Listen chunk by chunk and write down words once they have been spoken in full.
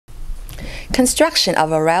Construction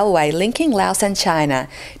of a railway linking Laos and China,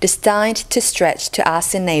 destined to stretch to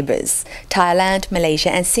ASEAN neighbors, Thailand,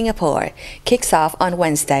 Malaysia and Singapore, kicks off on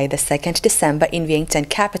Wednesday, the 2nd December in Vientiane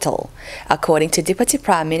Capital, according to Deputy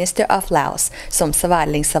Prime Minister of Laos, Somsavat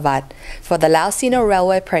Lengsavad, for the Lao-Sino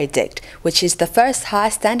Railway Project, which is the first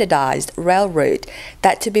high-standardized rail route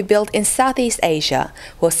that to be built in Southeast Asia,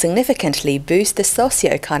 will significantly boost the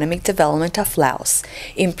socioeconomic development of Laos,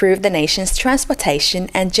 improve the nation's transportation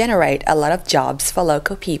and generate a lot of jobs for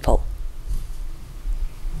local people.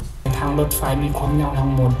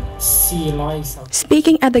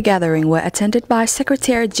 Speaking at the gathering were attended by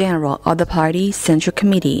Secretary General of the Party's Central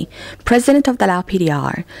Committee, President of the Lao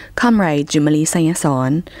PDR, Comrade Choummaly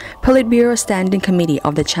Sayasone, Politburo Standing Committee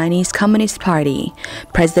of the Chinese Communist Party,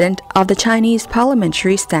 President of the Chinese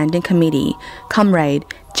Parliamentary Standing Committee, Comrade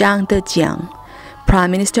Zhang Dejiang, Prime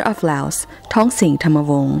Minister of Laos, Thongsing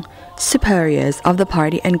Thammvong, superiors of the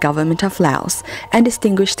party and government of Laos, and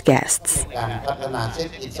distinguished guests.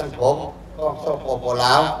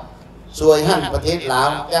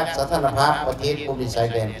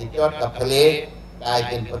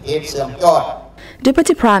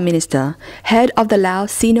 Deputy Prime Minister, head of the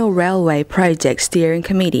Lao-Sino Railway Project Steering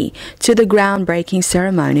Committee, to the groundbreaking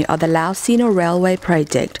ceremony of the Lao-Sino Railway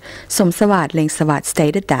Project, Somsavat Lengsavad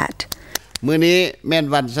stated that มื้อนี้แม่น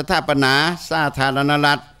วันสถาปนาสาธารณ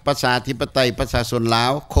รัฐประชาธิปไตยประชาชนลา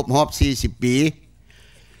วครบรอบ40 ปี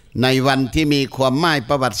ในวันที่มีความหมาย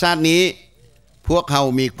ประวัติศาสตร์นี้พวกเขา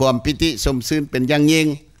มีความปิติสมชื่นเป็นอย่างยิ่ง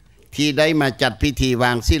ที่ได้มาจัดพิธีว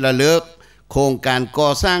างศิลาฤกษ์โครงการก่อ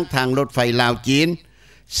สร้างทางรถไฟลาวจีน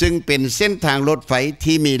ซึ่งเป็นเส้นทางรถไฟ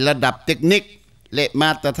ที่มีระดับเทคนิคและม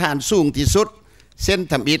าตรฐานสูงที่สุดเส้น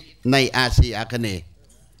ทำอิฐในอาเซียนอาคเนย์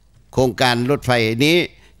โครงการรถไฟนี้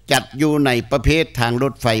จัดอยู่ในประเภททางร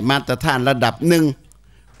ถไฟมาตรฐานระดับ1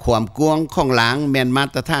ความกว้างของหลางแม่นมา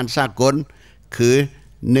ตรฐานสากลคือ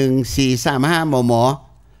1435 มม.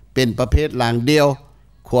เป็นประเภทหลางเดียว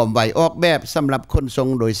ความไวออกแบบสำหรับขนส่ง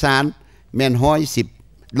โดยสารแม่น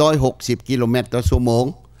160 กิโลเมตรต่อชั่วโมง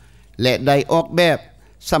และได้ออกแบบ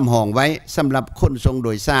สำรองไว้สำหรับขนส่งโด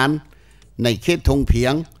ยสารในเขตทงเพีย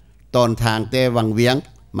งตอนทางแต่วังเวียง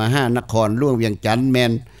มาหานครหลวงเวียงจันทน์แม่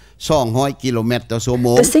น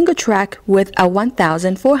The single track with a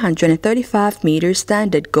 1,435-meter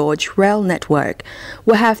standard gauge rail network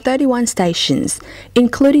will have 31 stations,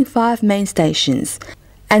 including 5 main stations,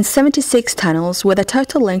 and 76 tunnels with a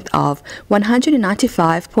total length of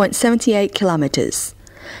 195.78 kilometers.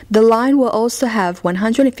 The line will also have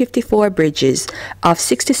 154 bridges of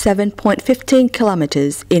 67.15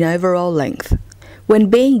 kilometers in overall length. When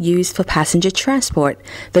being used for passenger transport,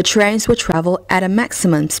 the trains will travel at a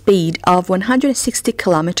maximum speed of 160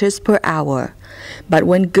 kilometers per hour. But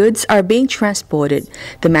when goods are being transported,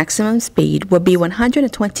 the maximum speed will be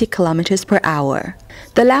 120 kilometers per hour.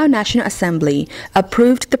 The Lao National Assembly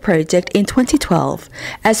approved the project in 2012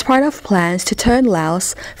 as part of plans to turn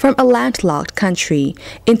Laos from a landlocked country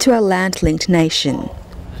into a land-linked nation.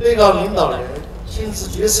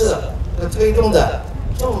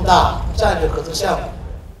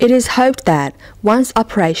 It is hoped that, once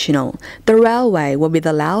operational, the railway will be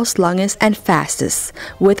the Laos' longest and fastest,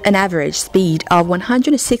 with an average speed of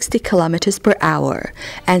 160 kilometers per hour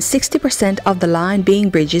and 60% of the line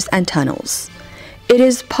being bridges and tunnels. It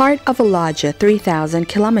is part of a larger 3,000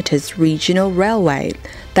 kilometers regional railway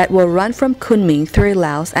that will run from Kunming through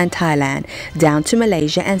Laos and Thailand down to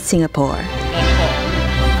Malaysia and Singapore.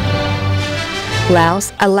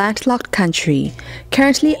 Laos, a landlocked country,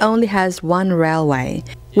 currently only has one railway,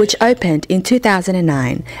 which opened in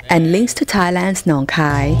 2009 and links to Thailand's Nong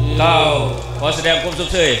Khai.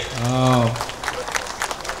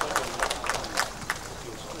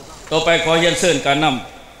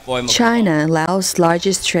 China, Laos'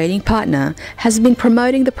 largest trading partner, has been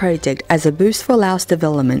promoting the project as a boost for Laos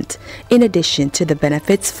development, in addition to the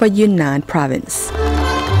benefits for Yunnan province.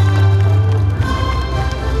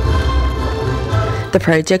 The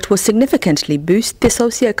project will significantly boost the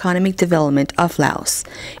socioeconomic development of Laos,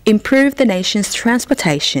 improve the nation's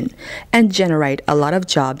transportation, and generate a lot of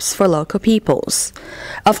jobs for local peoples.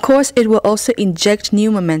 Of course, it will also inject new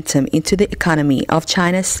momentum into the economy of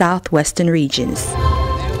China's southwestern regions.